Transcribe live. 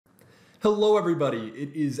Hello everybody,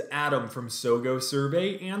 it is Adam from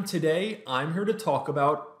SoGoSurvey, and today I'm here to talk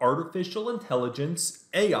about artificial intelligence,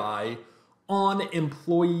 AI, on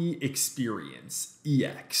employee experience,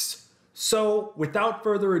 EX. So without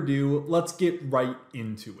further ado, let's get right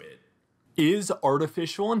into it. Is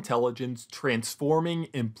artificial intelligence transforming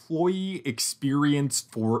employee experience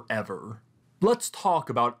forever? Let's talk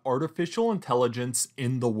about artificial intelligence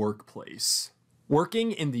in the workplace.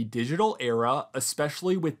 Working in the digital era,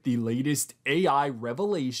 especially with the latest AI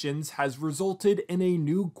revelations, has resulted in a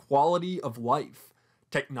new quality of life.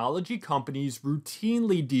 Technology companies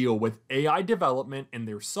routinely deal with AI development in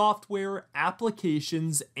their software,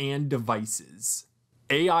 applications, and devices.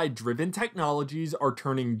 AI-driven technologies are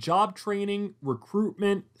turning job training,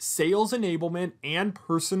 recruitment, sales enablement, and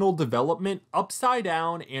personal development upside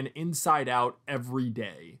down and inside out every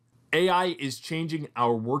day. AI is changing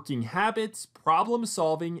our working habits, problem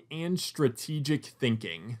solving, and strategic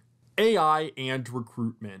thinking. AI and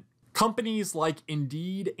recruitment. Companies like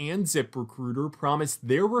Indeed and ZipRecruiter promise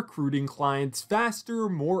their recruiting clients faster,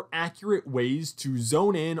 more accurate ways to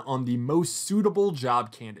zone in on the most suitable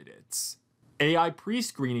job candidates. AI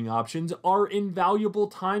pre-screening options are invaluable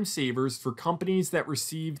time savers for companies that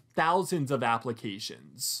receive thousands of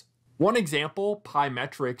applications. One example,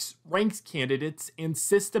 Pymetrics, ranks candidates and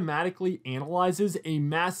systematically analyzes a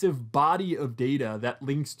massive body of data that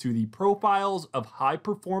links to the profiles of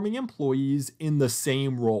high-performing employees in the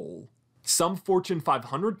same role. Some Fortune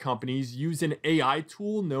 500 companies use an AI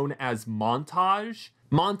tool known as Montage.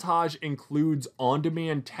 Montage includes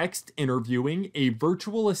on-demand text interviewing, a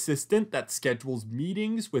virtual assistant that schedules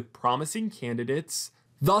meetings with promising candidates,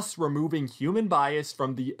 thus removing human bias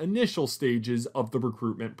from the initial stages of the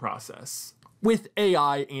recruitment process. With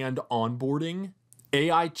AI and onboarding,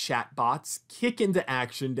 AI chatbots kick into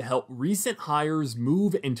action to help recent hires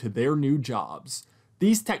move into their new jobs.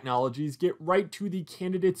 These technologies get right to the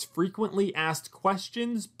candidates' frequently asked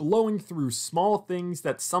questions, blowing through small things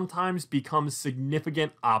that sometimes become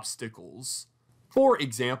significant obstacles. For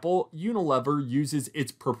example, Unilever uses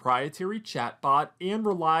its proprietary chatbot and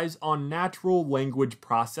relies on natural language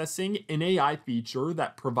processing, an AI feature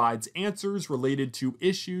that provides answers related to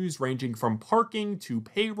issues ranging from parking to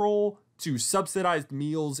payroll to subsidized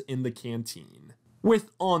meals in the canteen. With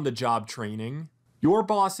on-the-job training, your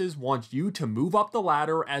bosses want you to move up the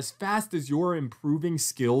ladder as fast as your improving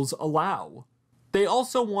skills allow. They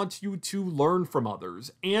also want you to learn from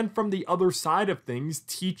others, and from the other side of things,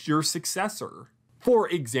 teach your successor. For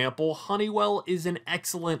example, Honeywell is an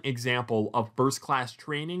excellent example of first-class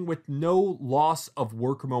training with no loss of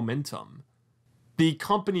work momentum. The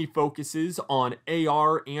company focuses on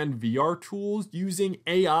AR and VR tools using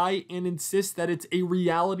AI and insists that it's a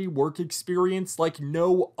reality work experience like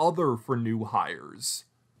no other for new hires.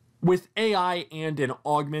 With AI and an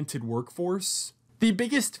augmented workforce, the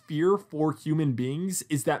biggest fear for human beings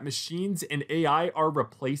is that machines and AI are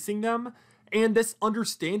replacing them, and this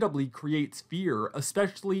understandably creates fear,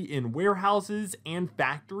 especially in warehouses and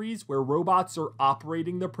factories where robots are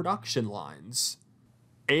operating the production lines.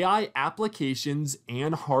 AI applications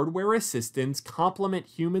and hardware assistants complement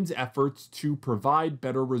humans' efforts to provide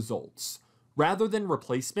better results. Rather than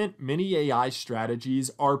replacement, many AI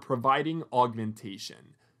strategies are providing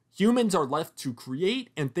augmentation. Humans are left to create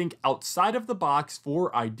and think outside of the box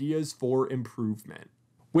for ideas for improvement.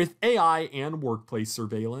 With AI and workplace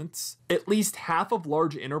surveillance, at least half of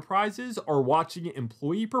large enterprises are watching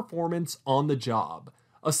employee performance on the job.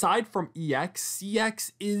 Aside from EX,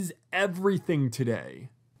 CX is everything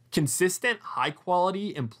today. Consistent,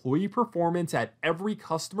 high-quality employee performance at every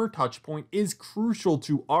customer touchpoint is crucial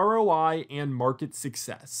to ROI and market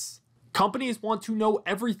success. Companies want to know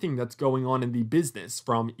everything that's going on in the business,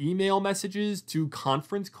 from email messages to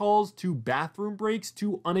conference calls to bathroom breaks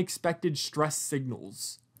to unexpected stress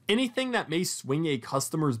signals. Anything that may swing a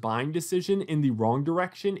customer's buying decision in the wrong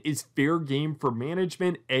direction is fair game for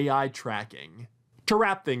management AI tracking. To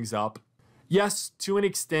wrap things up, yes, to an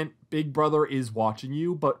extent, Big Brother is watching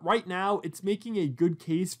you, but right now it's making a good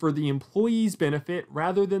case for the employee's benefit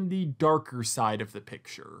rather than the darker side of the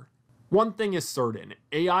picture. One thing is certain,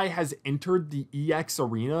 AI has entered the EX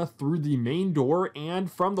arena through the main door,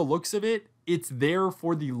 and from the looks of it, it's there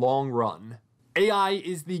for the long run. AI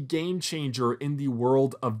is the game changer in the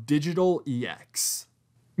world of digital EX.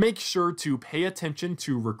 Make sure to pay attention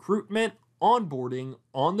to recruitment, onboarding,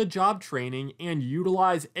 on-the-job training, and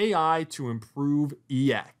utilize AI to improve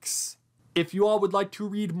EX. If you all would like to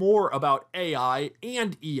read more about AI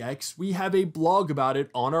and EX, we have a blog about it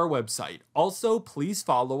on our website. Also, please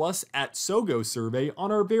follow us at SoGoSurvey on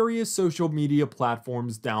our various social media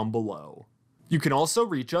platforms down below. You can also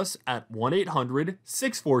reach us at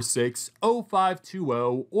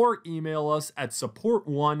 1-800-646-0520 or email us at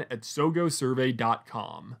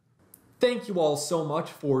support1@sogosurvey.com. Thank you all so much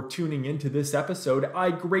for tuning into this episode.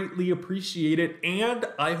 I greatly appreciate it, and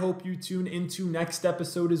I hope you tune into next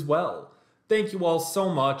episode as well. Thank you all so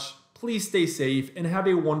much. Please stay safe and have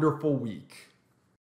a wonderful week.